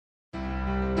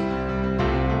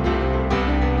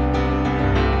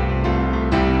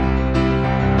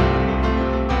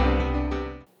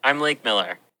I'm Lake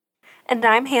Miller. And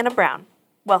I'm Hannah Brown.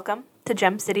 Welcome to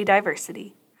Gem City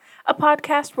Diversity, a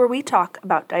podcast where we talk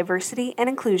about diversity and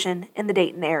inclusion in the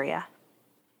Dayton area.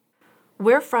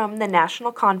 We're from the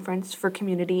National Conference for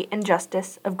Community and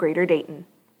Justice of Greater Dayton.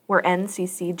 We're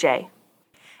NCCJ.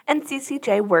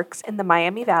 NCCJ works in the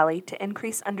Miami Valley to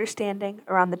increase understanding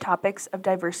around the topics of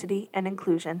diversity and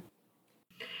inclusion.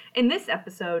 In this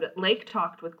episode, Lake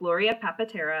talked with Gloria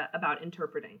Papatera about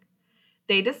interpreting.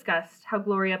 They discussed how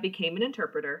Gloria became an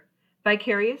interpreter,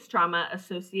 vicarious trauma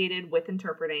associated with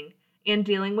interpreting, and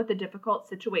dealing with a difficult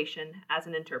situation as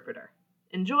an interpreter.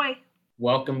 Enjoy!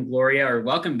 Welcome, Gloria, or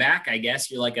welcome back, I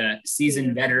guess. You're like a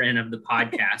seasoned veteran of the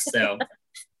podcast, so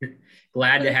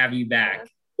glad to have you back.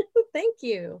 Thank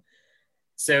you.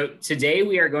 So today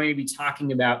we are going to be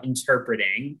talking about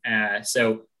interpreting.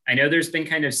 So I know there's been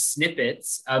kind of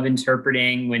snippets of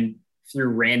interpreting through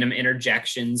random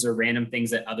interjections or random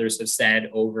things that others have said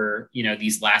over,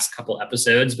 these last couple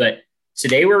episodes. But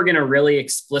today we're going to really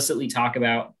explicitly talk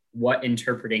about what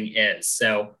interpreting is.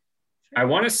 So I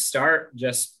want to start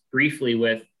just briefly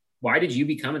with, why did you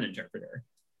become an interpreter?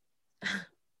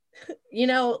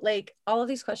 All of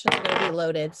these questions are going to be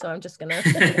loaded, so I'm just going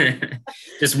to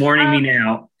just warning me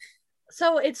now.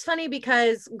 So it's funny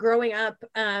because growing up,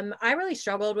 I really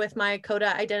struggled with my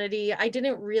CODA identity. I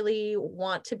didn't really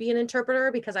want to be an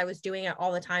interpreter because I was doing it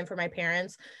all the time for my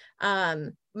parents.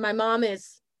 My mom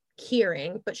is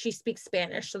hearing, but she speaks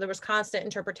Spanish. So there was constant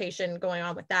interpretation going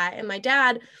on with that. And my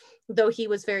dad, though he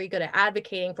was very good at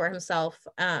advocating for himself,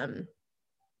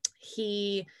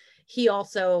 he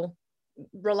also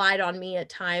relied on me at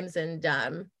times, and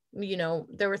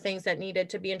there were things that needed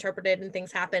to be interpreted and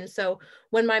things happened. So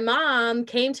when my mom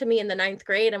came to me in the 9th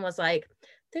grade and was like,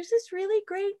 there's this really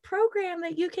great program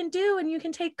that you can do, and you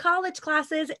can take college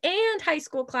classes and high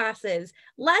school classes,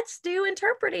 let's do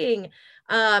interpreting.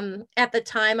 At the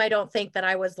time, I don't think that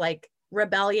I was like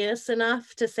rebellious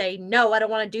enough to say, no, I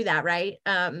don't want to do that. Right.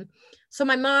 So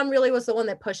my mom really was the one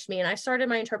that pushed me, and I started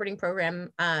my interpreting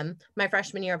program my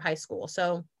freshman year of high school.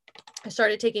 So I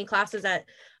started taking classes at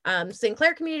St.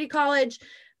 Clair Community College,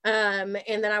 and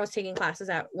then I was taking classes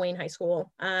at Wayne High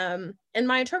School. And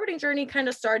my interpreting journey kind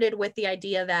of started with the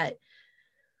idea that,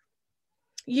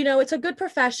 it's a good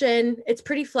profession. It's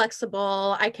pretty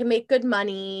flexible. I can make good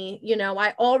money.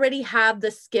 I already have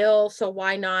the skill, so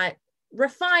why not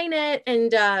refine it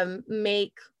and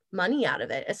make money out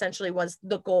of it, essentially was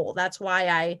the goal. That's why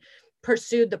I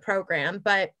pursued the program.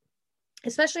 But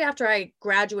especially after I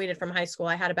graduated from high school,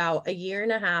 I had about a year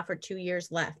and a half or 2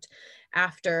 years left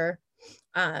after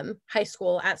high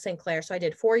school at St. Clair. So I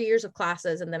did 4 years of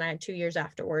classes, and then I had 2 years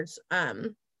afterwards.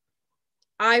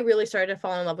 I really started to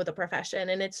fall in love with the profession.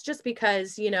 And it's just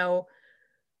because,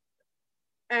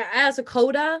 as a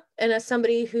CODA and as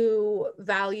somebody who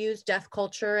values deaf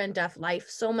culture and deaf life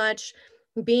so much,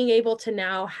 being able to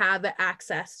now have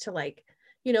access to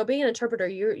being an interpreter,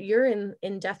 you're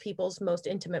in deaf people's most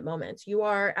intimate moments. You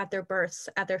are at their births,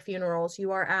 at their funerals,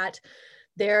 you are at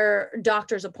their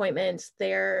doctor's appointments,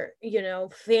 their,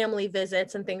 family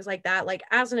visits and things like that. Like,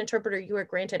 as an interpreter, you are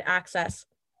granted access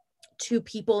to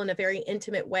people in a very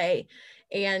intimate way.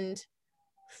 And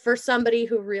for somebody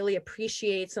who really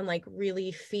appreciates and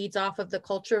really feeds off of the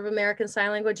culture of American Sign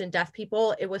Language and deaf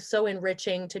people, it was so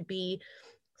enriching to be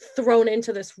thrown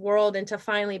into this world and to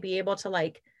finally be able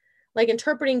to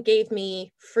interpreting gave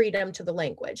me freedom to the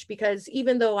language, because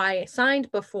even though I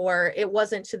signed before, it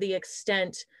wasn't to the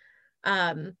extent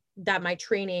that my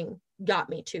training got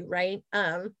me to, right?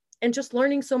 And just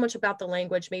learning so much about the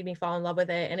language made me fall in love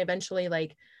with it. And eventually,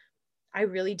 I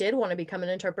really did want to become an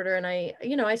interpreter. And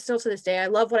I still to this day, I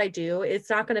love what I do. It's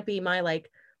not going to be my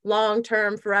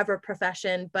long-term forever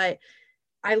profession, but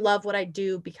I love what I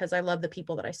do because I love the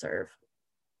people that I serve.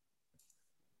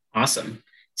 Awesome.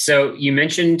 So you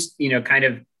mentioned, kind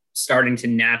of starting to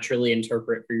naturally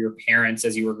interpret for your parents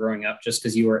as you were growing up, just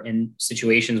because you were in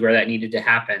situations where that needed to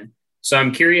happen. So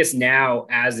I'm curious now,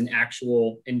 as an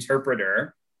actual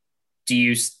interpreter, do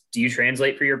you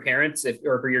translate for your parents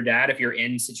or for your dad if you're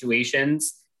in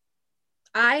situations?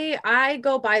 I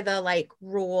go by the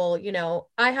rule,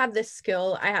 I have this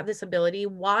skill, I have this ability.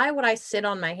 Why would I sit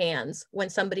on my hands when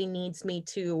somebody needs me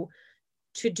to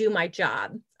do my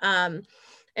job?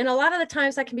 And a lot of the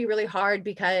times that can be really hard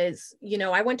because,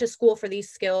 I went to school for these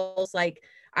skills.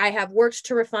 I have worked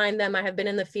to refine them. I have been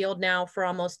in the field now for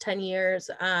almost 10 years.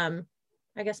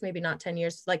 I guess maybe not 10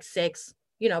 years, 6,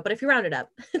 but if you round it up,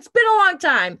 it's been a long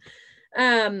time.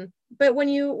 But when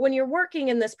you're working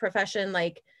in this profession,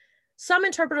 some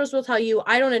interpreters will tell you,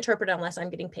 I don't interpret unless I'm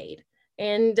getting paid.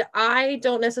 And I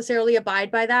don't necessarily abide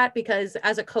by that, because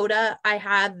as a CODA, I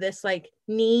have this like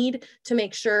need to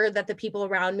make sure that the people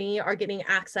around me are getting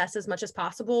access as much as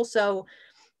possible. So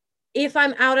if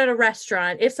I'm out at a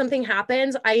restaurant, if something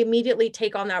happens, I immediately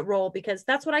take on that role, because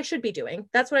that's what I should be doing.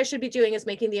 That's what I should be doing, is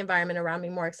making the environment around me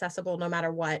more accessible no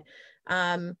matter what.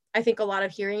 I think a lot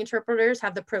of hearing interpreters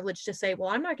have the privilege to say, well,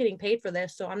 I'm not getting paid for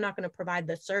this, so I'm not going to provide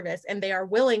this service. And they are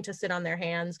willing to sit on their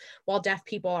hands while deaf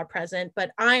people are present.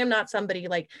 But I am not somebody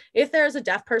like, if there's a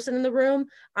deaf person in the room,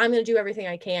 I'm going to do everything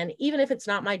I can, even if it's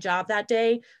not my job that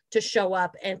day, to show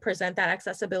up and present that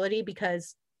accessibility,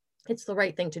 because it's the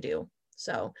right thing to do.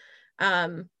 So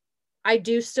I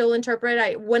do still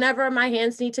interpret. Whenever my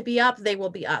hands need to be up, they will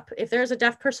be up. If there's a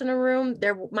deaf person in a room,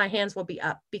 my hands will be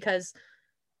up, because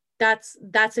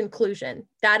that's inclusion.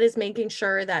 That is making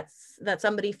sure that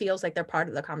somebody feels like they're part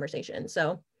of the conversation.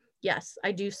 So yes,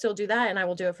 I do still do that, and I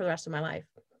will do it for the rest of my life.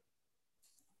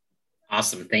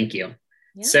 Awesome. Thank you.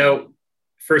 Yeah. So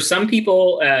for some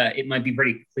people, it might be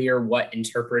pretty clear what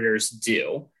interpreters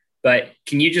do, but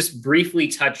can you just briefly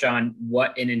touch on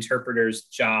what an interpreter's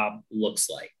job looks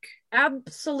like?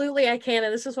 Absolutely, I can.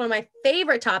 And this is one of my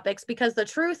favorite topics, because the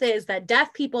truth is that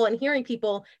deaf people and hearing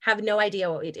people have no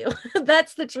idea what we do.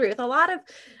 That's the truth. A lot of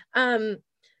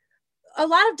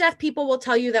deaf people will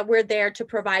tell you that we're there to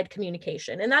provide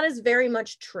communication, and that is very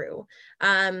much true.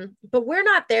 But we're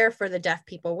not there for the deaf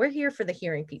people. We're here for the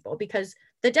hearing people, because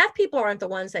the deaf people aren't the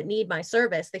ones that need my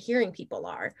service. The hearing people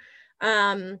are.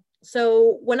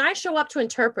 So when I show up to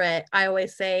interpret, I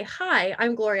always say, hi,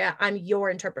 I'm Gloria. I'm your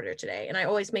interpreter today. And I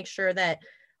always make sure that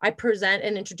I present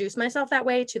and introduce myself that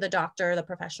way to the doctor, the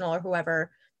professional, or whoever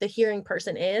the hearing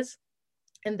person is.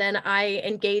 And then I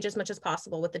engage as much as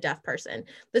possible with the deaf person.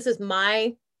 This is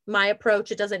my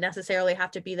approach. It doesn't necessarily have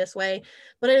to be this way,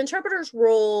 but an interpreter's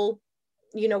role,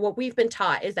 you know, what we've been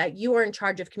taught is that you are in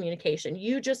charge of communication.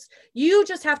 You just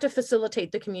have to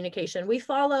facilitate the communication. We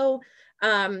follow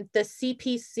the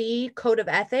CPC Code of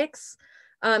Ethics.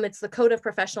 It's the Code of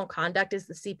Professional Conduct is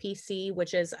the CPC,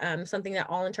 which is something that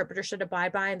all interpreters should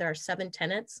abide by. And there are 7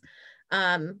 tenets.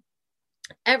 The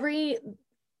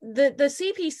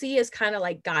CPC is kind of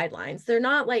like guidelines. They're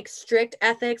not like strict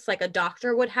ethics like a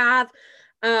doctor would have,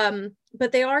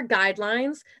 but they are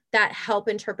guidelines that help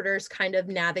interpreters kind of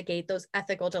navigate those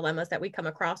ethical dilemmas that we come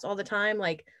across all the time.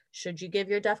 Like, should you give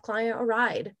your deaf client a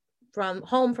ride from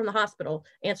home from the hospital?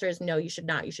 Answer is no, you should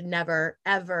not. You should never,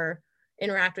 ever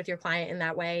interact with your client in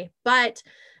that way. But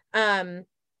that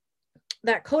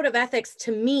code of ethics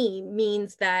to me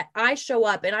means that I show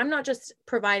up and I'm not just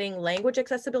providing language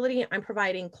accessibility, I'm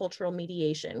providing cultural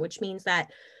mediation, which means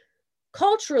that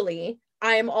culturally,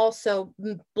 I am also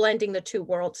blending the two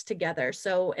worlds together.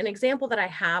 So an example that I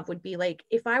have would be like,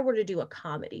 if I were to do a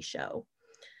comedy show,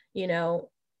 you know,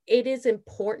 it is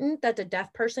important that the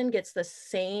deaf person gets the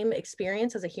same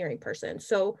experience as a hearing person.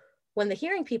 So when the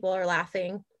hearing people are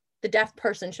laughing, the deaf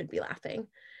person should be laughing.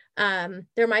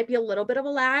 There might be a little bit of a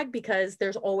lag, because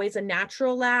there's always a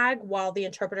natural lag while the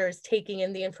interpreter is taking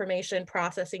in the information,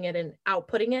 processing it, and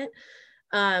outputting it.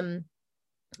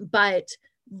 But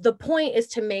the point is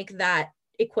to make that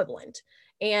equivalent.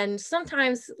 And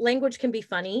sometimes language can be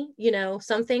funny, you know,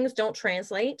 some things don't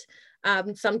translate.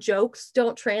 Some jokes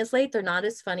don't translate. They're not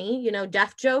as funny, you know,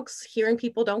 deaf jokes, hearing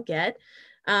people don't get.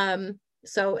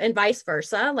 So, and vice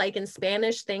versa, like in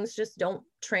Spanish, things just don't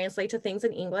translate to things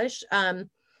in English.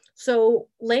 So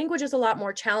language is a lot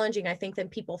more challenging, I think, than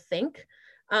people think.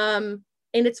 And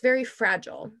it's very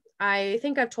fragile. I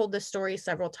think I've told this story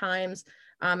several times.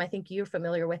 I think you're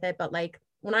familiar with it, but like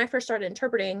when I first started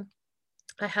interpreting,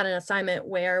 I had an assignment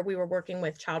where we were working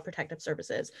with Child Protective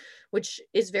Services, which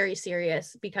is very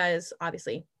serious because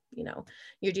obviously, you know,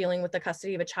 you're dealing with the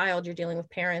custody of a child, you're dealing with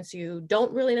parents, you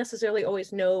don't really necessarily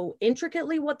always know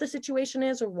intricately what the situation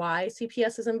is or why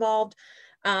CPS is involved,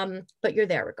 but you're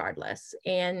there regardless.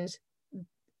 And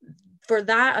for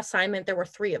that assignment, there were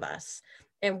 3 of us.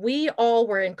 And we all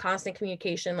were in constant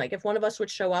communication. Like if one of us would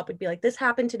show up, it'd be like, this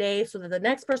happened today, so that the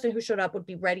next person who showed up would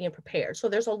be ready and prepared. So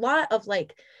there's a lot of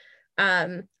like,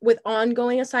 with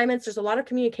ongoing assignments, there's a lot of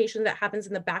communication that happens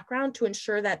in the background to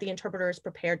ensure that the interpreter is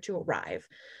prepared to arrive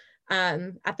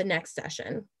at the next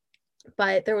session.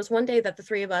 But there was one day that the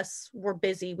 3 of us were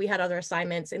busy. We had other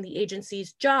assignments, and the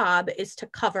agency's job is to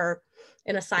cover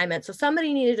an assignment. So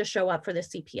somebody needed to show up for the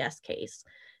CPS case.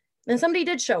 And somebody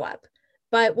did show up.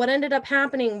 But what ended up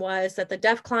happening was that the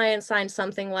deaf client signed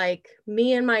something like,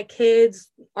 me and my kids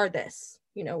are this,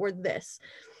 you know, we're this.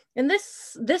 And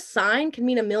this sign can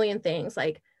mean a million things.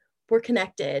 Like, we're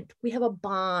connected, we have a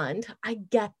bond, I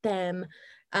get them,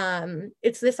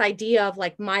 It's this idea of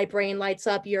like, my brain lights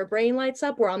up, your brain lights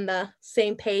up, we're on the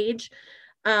same page.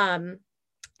 And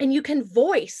you can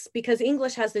voice, because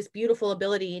English has this beautiful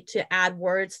ability to add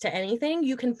words to anything.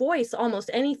 You can voice almost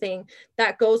anything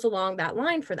that goes along that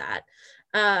line for that.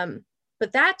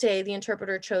 But that day, the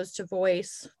interpreter chose to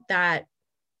voice that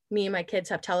me and my kids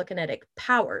have telekinetic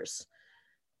powers.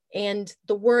 And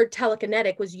the word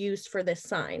telekinetic was used for this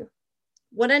sign.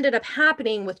 What ended up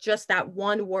happening with just that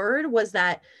one word was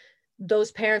that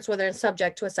those parents were then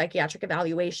subject to a psychiatric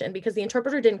evaluation, because the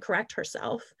interpreter didn't correct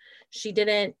herself. She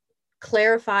didn't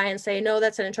clarify and say, no,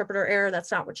 that's an interpreter error,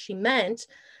 that's not what she meant.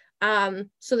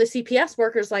 So the CPS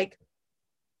worker's like,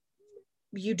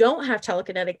 you don't have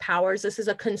telekinetic powers. This is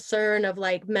a concern of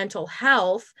like mental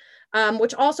health,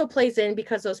 which also plays in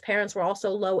because those parents were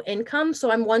also low income. So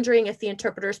I'm wondering if the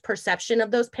interpreter's perception of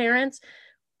those parents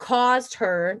caused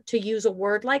her to use a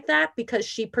word like that because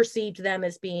she perceived them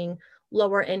as being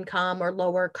lower income or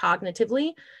lower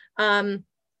cognitively.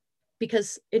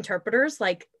 Because interpreters,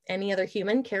 like any other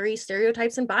human, carry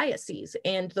stereotypes and biases,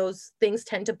 and those things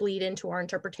tend to bleed into our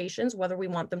interpretations, whether we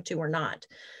want them to or not.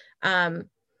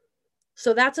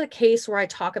 So that's a case where I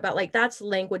talk about, like, that's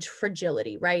language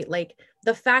fragility, right? Like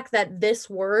the fact that this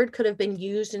word could have been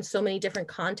used in so many different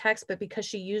contexts, but because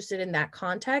she used it in that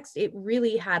context, it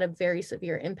really had a very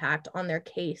severe impact on their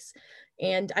case.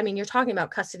 And I mean, you're talking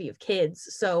about custody of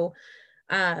kids. So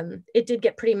it did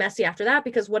get pretty messy after that,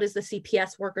 because what is the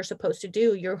CPS worker supposed to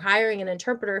do? You're hiring an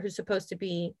interpreter who's supposed to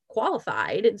be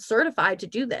qualified and certified to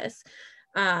do this.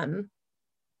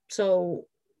 So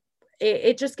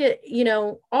it just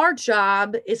our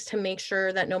job is to make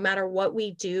sure that no matter what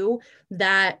we do,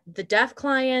 that the deaf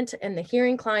client and the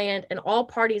hearing client and all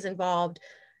parties involved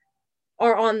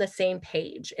are on the same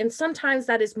page. And sometimes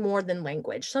that is more than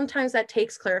language. Sometimes that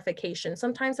takes clarification.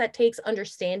 Sometimes that takes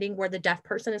understanding where the deaf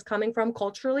person is coming from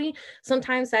culturally.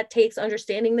 Sometimes that takes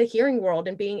understanding the hearing world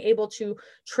and being able to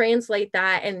translate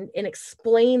that and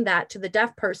explain that to the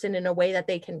deaf person in a way that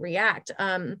they can react.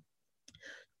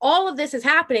 All of this is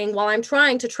happening while I'm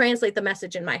trying to translate the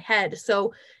message in my head.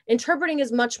 So interpreting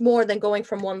is much more than going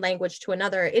from one language to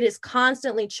another. It is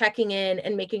constantly checking in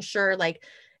and making sure, like,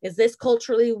 is this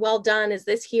culturally well done? Is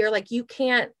this here? Like, you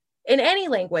can't, in any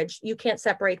language, you can't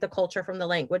separate the culture from the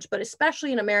language, but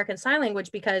especially in American Sign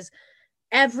Language, because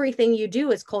everything you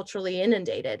do is culturally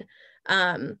inundated.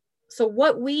 So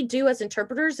what we do as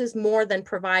interpreters is more than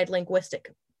provide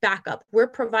linguistic backup. We're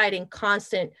providing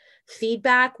constant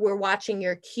feedback. We're watching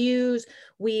your cues.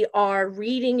 We are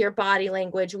reading your body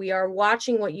language. We are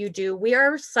watching what you do. We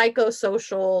are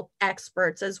psychosocial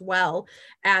experts as well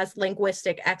as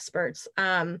linguistic experts,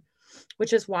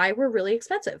 which is why we're really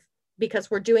expensive,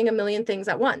 because we're doing a million things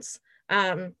at once.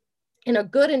 And a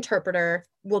good interpreter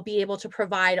will be able to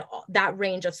provide that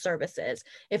range of services.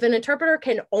 If an interpreter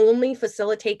can only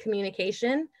facilitate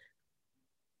communication,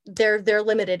 they're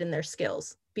limited in their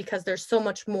skills, because there's so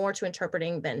much more to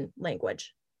interpreting than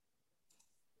language.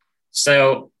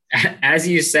 So as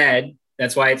you said,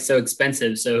 that's why it's so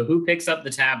expensive. So who picks up the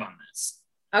tab on this?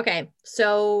 Okay,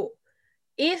 so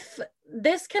if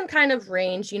this can kind of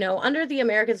range, under the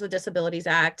Americans with Disabilities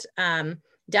Act,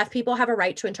 deaf people have a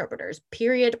right to interpreters,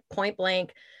 period, point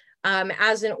blank.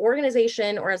 As an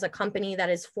organization or as a company that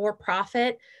is for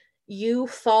profit, you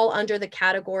fall under the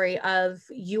category of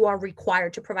you are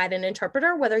required to provide an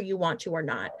interpreter, whether you want to or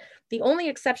not. The only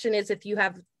exception is if you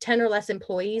have 10 or less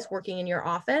employees working in your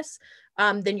office,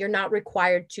 then you're not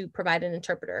required to provide an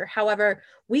interpreter. However,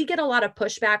 we get a lot of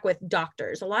pushback with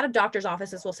doctors. A lot of doctors'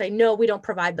 offices will say, no, we don't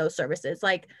provide those services.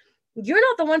 Like, you're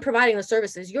not the one providing the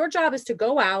services. Your job is to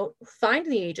go out, find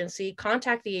the agency,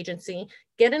 contact the agency,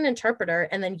 get an interpreter,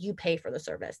 and then you pay for the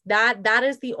service. That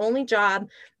is the only job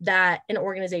that an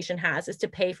organization has, is to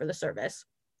pay for the service.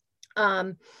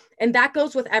 And that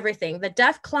goes with everything. The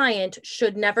deaf client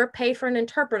should never pay for an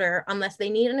interpreter unless they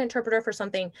need an interpreter for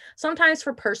something, sometimes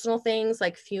for personal things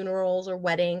like funerals or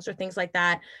weddings or things like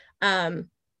that.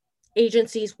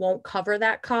 Agencies won't cover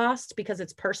that cost because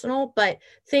it's personal, but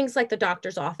things like the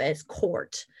doctor's office,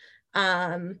 court,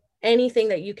 anything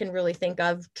that you can really think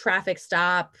of, traffic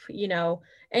stop,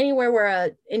 anywhere where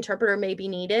an interpreter may be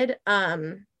needed,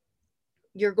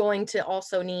 you're going to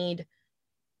also need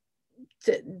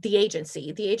the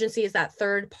agency. The agency is that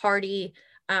third party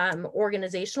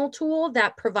organizational tool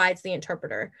that provides the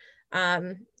interpreter.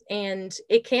 And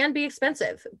it can be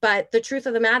expensive, but the truth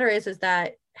of the matter is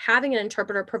that having an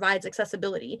interpreter provides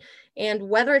accessibility. And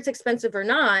whether it's expensive or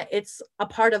not, it's a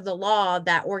part of the law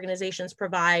that organizations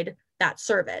provide that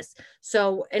service.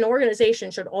 So an organization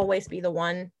should always be the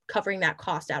one covering that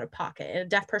cost out of pocket, and a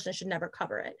deaf person should never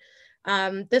cover it.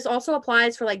 This also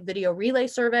applies for like video relay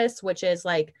service, which is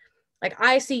like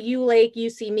I see you, Lake, you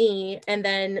see me. And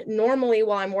then normally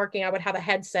while I'm working, I would have a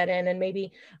headset in and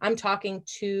maybe I'm talking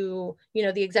to,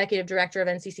 the executive director of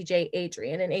NCCJ,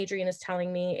 Adrian, and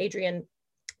Adrian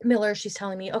Miller, she's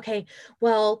telling me, okay,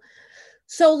 well,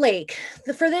 so Lake,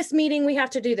 for this meeting, we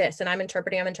have to do this. And I'm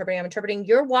interpreting.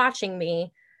 You're watching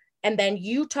me. And then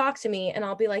you talk to me and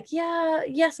I'll be like,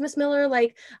 yes, Miss Miller,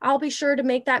 like, I'll be sure to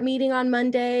make that meeting on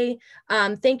Monday.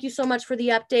 Thank you so much for the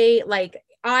update. Like,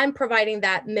 I'm providing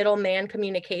that middleman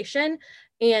communication.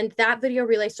 And that video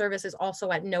relay service is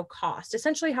also at no cost.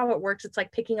 Essentially how it works, it's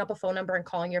like picking up a phone number and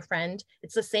calling your friend.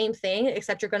 It's the same thing,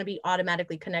 except you're going to be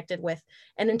automatically connected with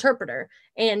an interpreter.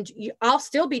 And I'll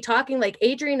still be talking, like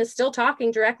Adrian is still talking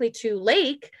directly to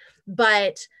Lake,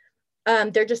 but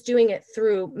they're just doing it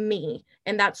through me.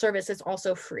 And that service is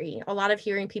also free. A lot of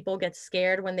hearing people get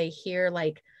scared when they hear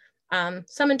like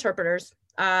some interpreters.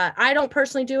 I don't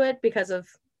personally do it because of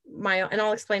and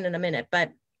I'll explain in a minute,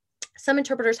 but some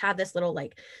interpreters have this little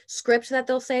like script that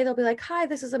they'll be like, hi,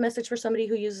 this is a message for somebody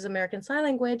who uses American Sign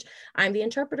Language. I'm the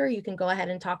interpreter. You can go ahead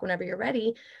and talk whenever you're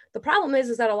ready. The problem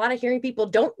is that a lot of hearing people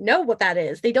don't know what that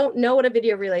is. They don't know what a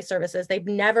video relay service is. They've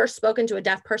never spoken to a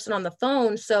deaf person on the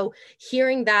phone. So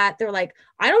hearing that, they're like,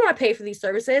 I don't want to pay for these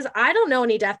services. I don't know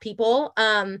any deaf people.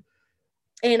 And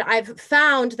I've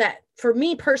found that for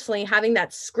me personally, having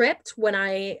that script when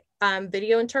I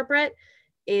video interpret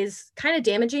is kind of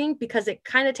damaging because it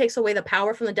kind of takes away the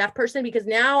power from the deaf person, because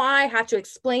now I have to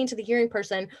explain to the hearing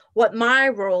person what my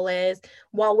role is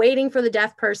while waiting for the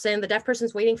deaf person. The deaf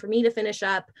person's waiting for me to finish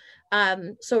up.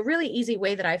 So a really easy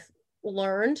way that I've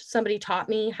learned, somebody taught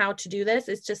me how to do this,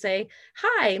 is to say,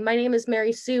 hi, my name is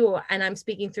Mary Sue, and I'm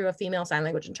speaking through a female sign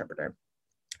language interpreter.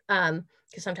 Because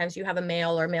sometimes you have a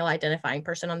male or male identifying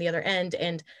person on the other end,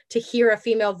 and to hear a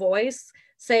female voice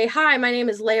say, hi, my name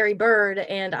is Larry Bird,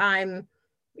 and I'm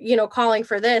calling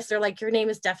for this, they're like, your name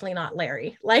is definitely not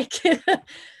Larry. Like,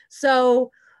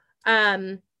 so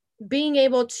being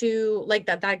able to like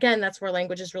that again, that's where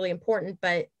language is really important,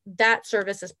 but that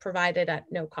service is provided at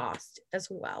no cost as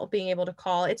well. Being able to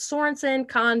call, it's Sorensen,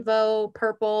 Convo,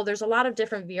 Purple, there's a lot of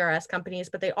different VRS companies,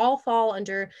 but they all fall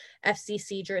under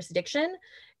FCC jurisdiction,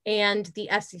 and the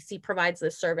FCC provides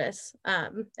this service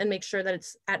and makes sure that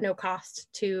it's at no cost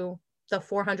to the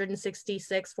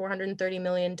 430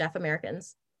 million deaf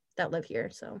Americans that live here.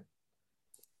 So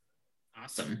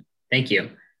awesome. Thank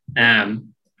you.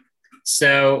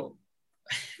 So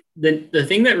the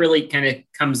thing that really kind of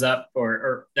comes up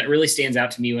or that really stands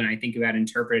out to me when I think about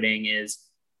interpreting is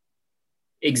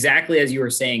exactly as you were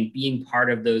saying, being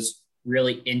part of those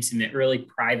really intimate, really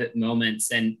private moments.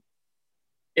 And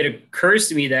it occurs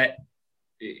to me that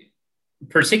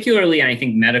particularly in, I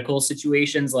think, medical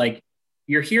situations, like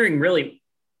you're hearing really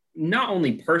not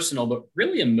only personal, but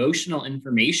really emotional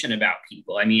information about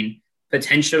people. I mean,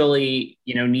 potentially,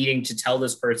 needing to tell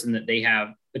this person that they have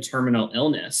a terminal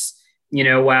illness,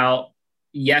 while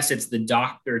yes, it's the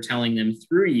doctor telling them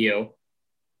through you,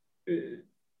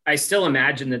 I still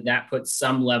imagine that puts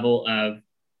some level of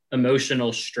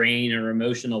emotional strain or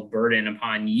emotional burden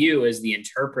upon you as the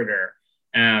interpreter.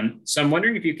 So I'm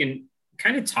wondering if you can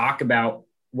kind of talk about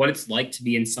what it's like to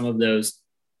be in some of those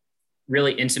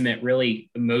really intimate, really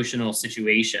emotional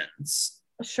situations.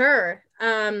 Sure.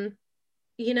 Something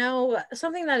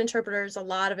that a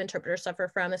lot of interpreters suffer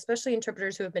from, especially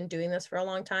interpreters who have been doing this for a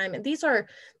long time. And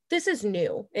this is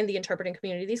new in the interpreting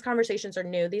community. These conversations are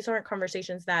new. These aren't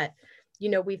conversations that,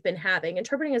 we've been having.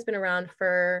 Interpreting has been around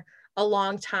for a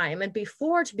long time. And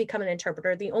before, to become an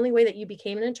interpreter, the only way that you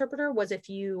became an interpreter was if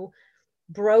you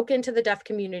broke into the deaf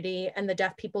community and the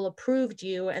deaf people approved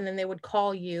you, and then they would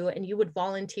call you and you would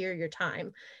volunteer your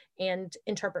time and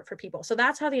interpret for people. So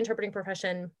that's how the interpreting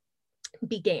profession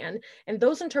began. And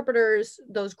those interpreters,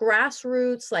 those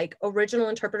grassroots, like original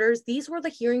interpreters, these were the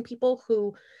hearing people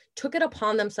who took it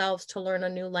upon themselves to learn a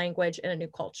new language and a new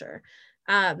culture.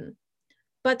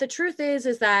 But the truth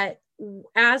is that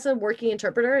as a working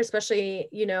interpreter, especially,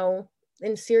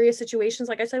 in serious situations,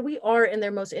 like I said, we are in their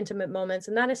most intimate moments.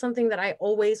 And that is something that I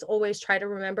always try to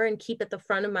remember and keep at the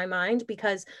front of my mind,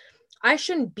 because I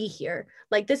shouldn't be here.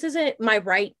 Like, this isn't my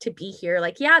right to be here.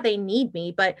 Like, yeah, they need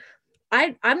me, but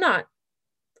I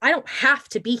don't have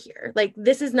to be here. Like,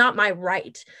 this is not my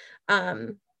right.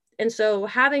 And so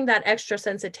having that extra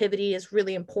sensitivity is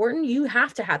really important. You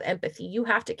have to have empathy. You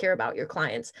have to care about your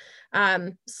clients.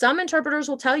 Some interpreters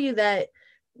will tell you that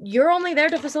you're only there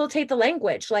to facilitate the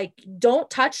language. Like, don't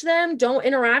touch them, don't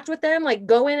interact with them, like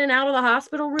go in and out of the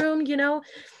hospital room,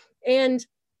 and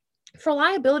for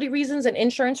liability reasons and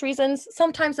insurance reasons,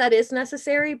 sometimes that is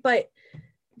necessary. But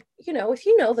you know, if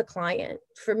you know the client,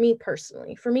 for me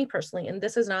personally, and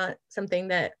this is not something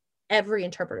that every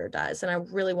interpreter does, and I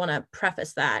really want to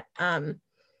preface that.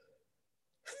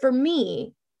 For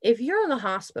me, if you're in the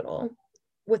hospital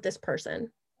with this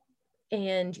person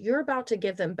and you're about to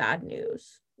give them bad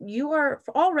news, you are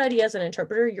already, as an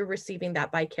interpreter, you're receiving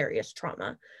that vicarious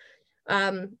trauma.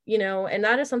 You know, and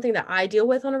that is something that I deal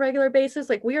with on a regular basis.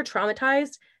 Like, we are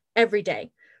traumatized every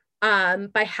day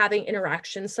by having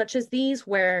interactions such as these,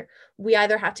 where we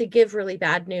either have to give really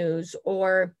bad news,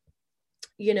 or,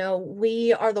 you know,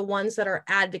 we are the ones that are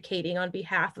advocating on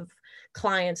behalf of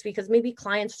clients, because maybe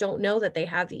clients don't know that they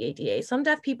have the ADA. Some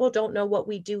deaf people don't know what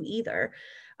we do either.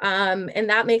 And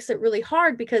that makes it really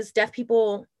hard, because deaf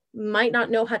people might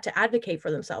not know how to advocate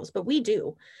for themselves, but we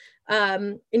do.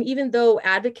 And even though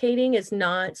advocating is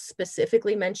not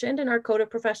specifically mentioned in our code of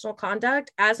professional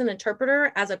conduct, as an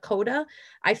interpreter, as a CODA,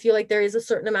 I feel like there is a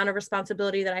certain amount of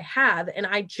responsibility that I have, and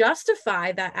I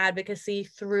justify that advocacy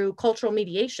through cultural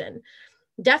mediation.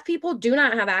 Deaf people do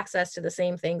not have access to the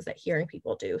same things that hearing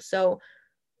people do. So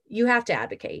you have to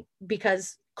advocate,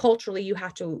 because culturally you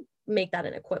have to make that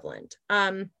an equivalent.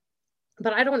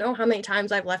 But I don't know how many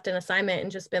times I've left an assignment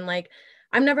and just been like,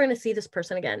 I'm never going to see this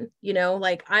person again. You know,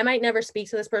 like, I might never speak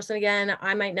to this person again.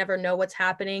 I might never know what's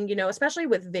happening, you know, especially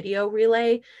with video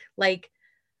relay. Like,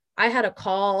 I had a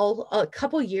call a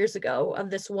couple years ago of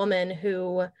this woman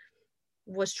who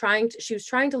was trying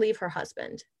to leave her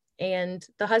husband, and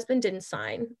the husband didn't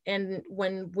sign. And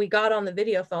when we got on the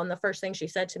video phone, the first thing she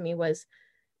said to me was,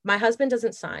 my husband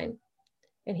doesn't sign,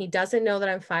 and he doesn't know that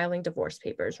I'm filing divorce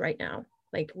papers right now.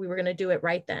 Like, we were going to do it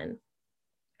right then.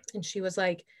 And she was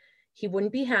like, he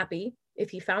wouldn't be happy if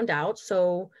he found out.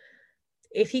 So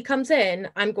if he comes in,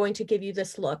 I'm going to give you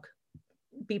this look.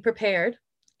 Be prepared.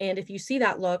 And if you see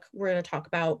that look, we're going to talk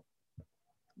about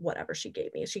whatever she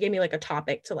gave me. She gave me like a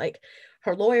topic to, like,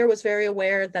 her lawyer was very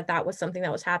aware that that was something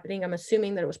that was happening. I'm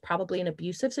assuming that it was probably an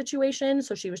abusive situation.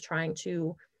 So she was trying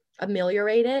to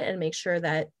ameliorate it and make sure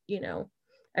that, you know,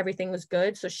 everything was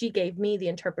good. So she gave me, the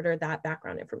interpreter, that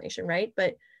background information, right?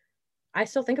 But I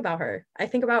still think about her. I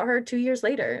think about her 2 years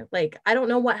later. Like, I don't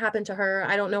know what happened to her.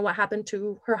 I don't know what happened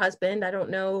to her husband. I don't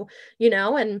know, you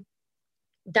know, and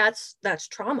that's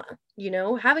trauma, you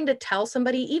know, having to tell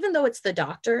somebody, even though it's the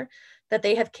doctor, that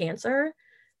they have cancer.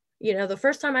 You know, the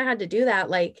first time I had to do that,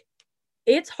 like,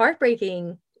 it's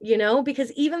heartbreaking, you know,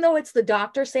 because even though it's the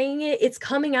doctor saying it, it's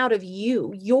coming out of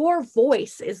you. Your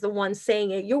voice is the one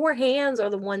saying it. Your hands are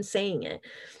the ones saying it.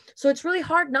 So it's really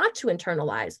hard not to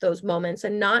internalize those moments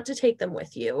and not to take them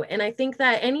with you. And I think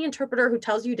that any interpreter who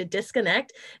tells you to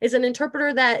disconnect is an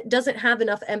interpreter that doesn't have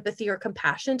enough empathy or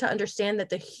compassion to understand that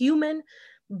the human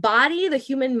body, the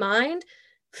human mind,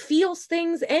 feels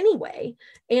things anyway.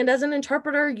 And as an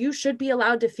interpreter, you should be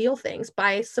allowed to feel things.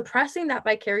 By suppressing that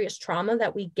vicarious trauma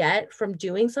that we get from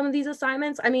doing some of these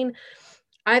assignments, I mean,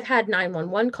 I've had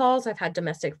 911 calls, I've had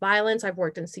domestic violence, I've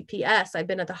worked in CPS, I've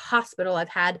been at the hospital, I've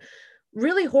had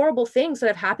really horrible things that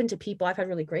have happened to people. I've had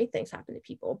really great things happen to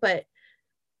people, but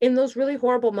in those really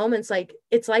horrible moments, like,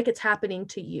 it's happening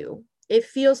to you. It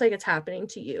feels like it's happening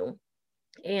to you.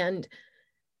 And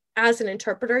as an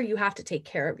interpreter, you have to take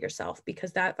care of yourself,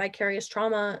 because that vicarious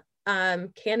trauma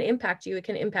can impact you. It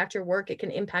can impact your work. It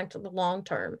can impact the long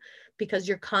term, because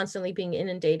you're constantly being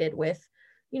inundated with,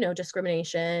 you know,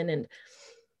 discrimination and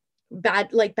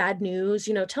bad news,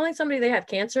 you know, telling somebody they have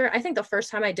cancer. I think the first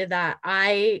time I did that,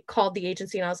 I called the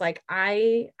agency and I was like,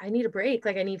 I need a break.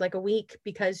 Like, I need like a week,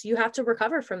 because you have to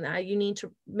recover from that. You need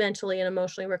to mentally and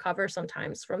emotionally recover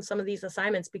sometimes from some of these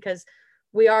assignments, because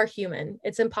we are human.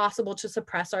 It's impossible to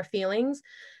suppress our feelings.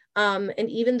 And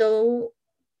even though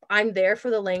I'm there for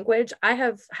the language, I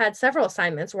have had several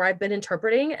assignments where I've been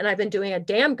interpreting and I've been doing a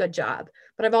damn good job,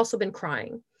 but I've also been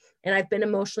crying and I've been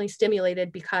emotionally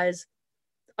stimulated because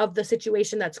of the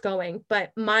situation that's going.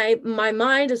 But my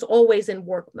mind is always in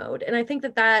work mode. And I think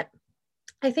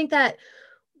that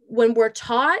when we're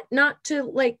taught not to,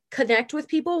 like, connect with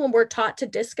people, when we're taught to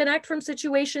disconnect from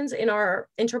situations in our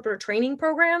interpreter training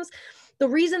programs, the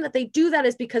reason that they do that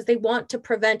is because they want to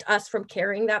prevent us from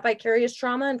carrying that vicarious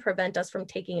trauma and prevent us from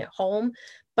taking it home.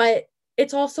 But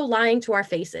it's also lying to our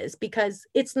faces, because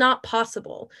it's not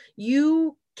possible.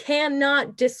 You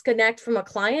cannot disconnect from a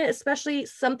client, especially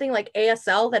something like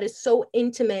ASL that is so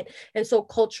intimate and so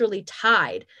culturally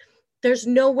tied. There's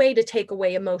no way to take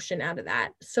away emotion out of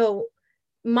that. So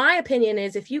my opinion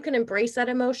is, if you can embrace that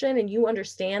emotion and you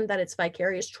understand that it's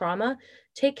vicarious trauma,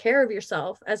 take care of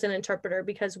yourself as an interpreter,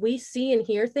 because we see and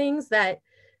hear things that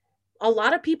a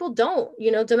lot of people don't.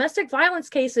 You know, domestic violence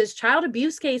cases, child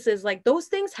abuse cases, like, those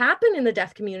things happen in the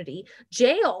deaf community.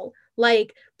 Jail,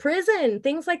 like prison,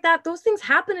 things like that. Those things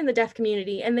happen in the deaf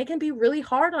community and they can be really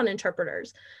hard on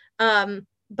interpreters.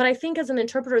 But I think as an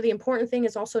interpreter, the important thing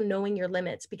is also knowing your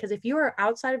limits, because if you are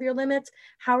outside of your limits,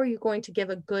 how are you going to give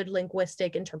a good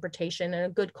linguistic interpretation and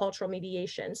a good cultural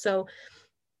mediation? So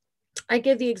I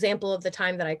give the example of the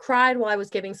time that I cried while I was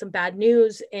giving some bad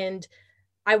news, and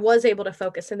I was able to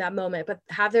focus in that moment. But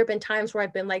have there been times where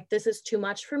I've been like, this is too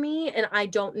much for me, and I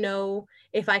don't know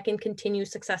if I can continue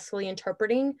successfully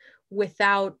interpreting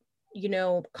without, you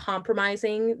know,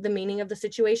 compromising the meaning of the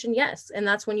situation? Yes. And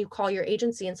that's when you call your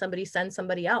agency and somebody sends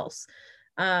somebody else.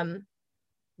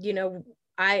 You know,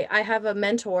 I have a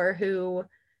mentor who,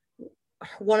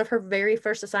 one of her very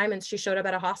first assignments, she showed up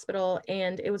at a hospital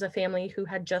and it was a family who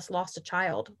had just lost a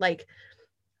child, like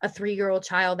a 3-year-old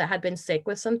child that had been sick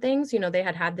with some things. You know, they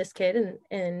had had this kid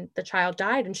and the child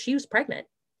died, and she was pregnant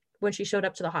when she showed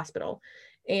up to the hospital.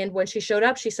 And when she showed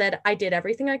up, she said, I did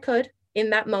everything I could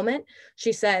in that moment.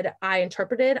 She said, I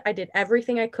interpreted, I did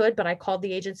everything I could, but I called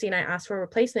the agency and I asked for a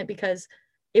replacement because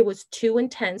it was too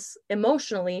intense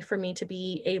emotionally for me to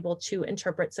be able to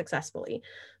interpret successfully.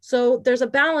 So there's a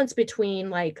balance between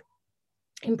like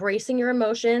embracing your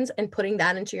emotions and putting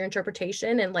that into your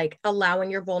interpretation and like allowing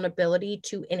your vulnerability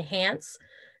to enhance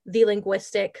the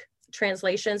linguistic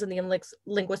translations and the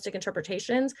linguistic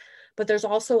interpretations. But there's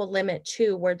also a limit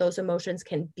too, where those emotions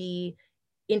can be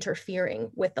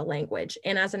interfering with the language.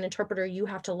 And as an interpreter, you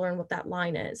have to learn what that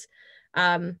line is.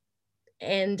 And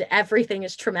everything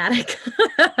is traumatic.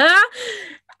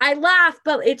 I laugh,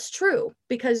 but it's true,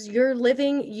 because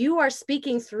you are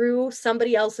speaking through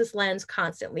somebody else's lens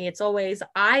constantly. It's always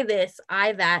I this,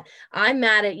 I that, I'm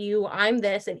mad at you, I'm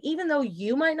this. And even though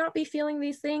you might not be feeling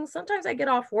these things, sometimes I get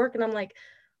off work and I'm like,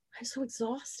 I'm so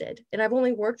exhausted. And I've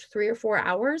only worked 3 or 4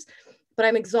 hours, but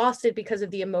I'm exhausted because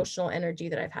of the emotional energy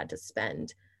that I've had to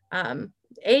spend.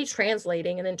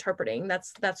 Translating and interpreting,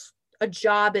 that's a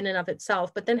job in and of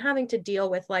itself, but then having to deal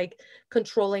with like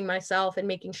controlling myself and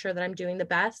making sure that I'm doing the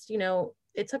best, you know,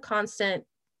 it's a constant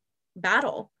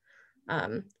battle,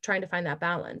 trying to find that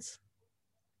balance.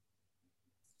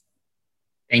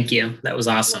 Thank you. That was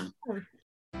awesome.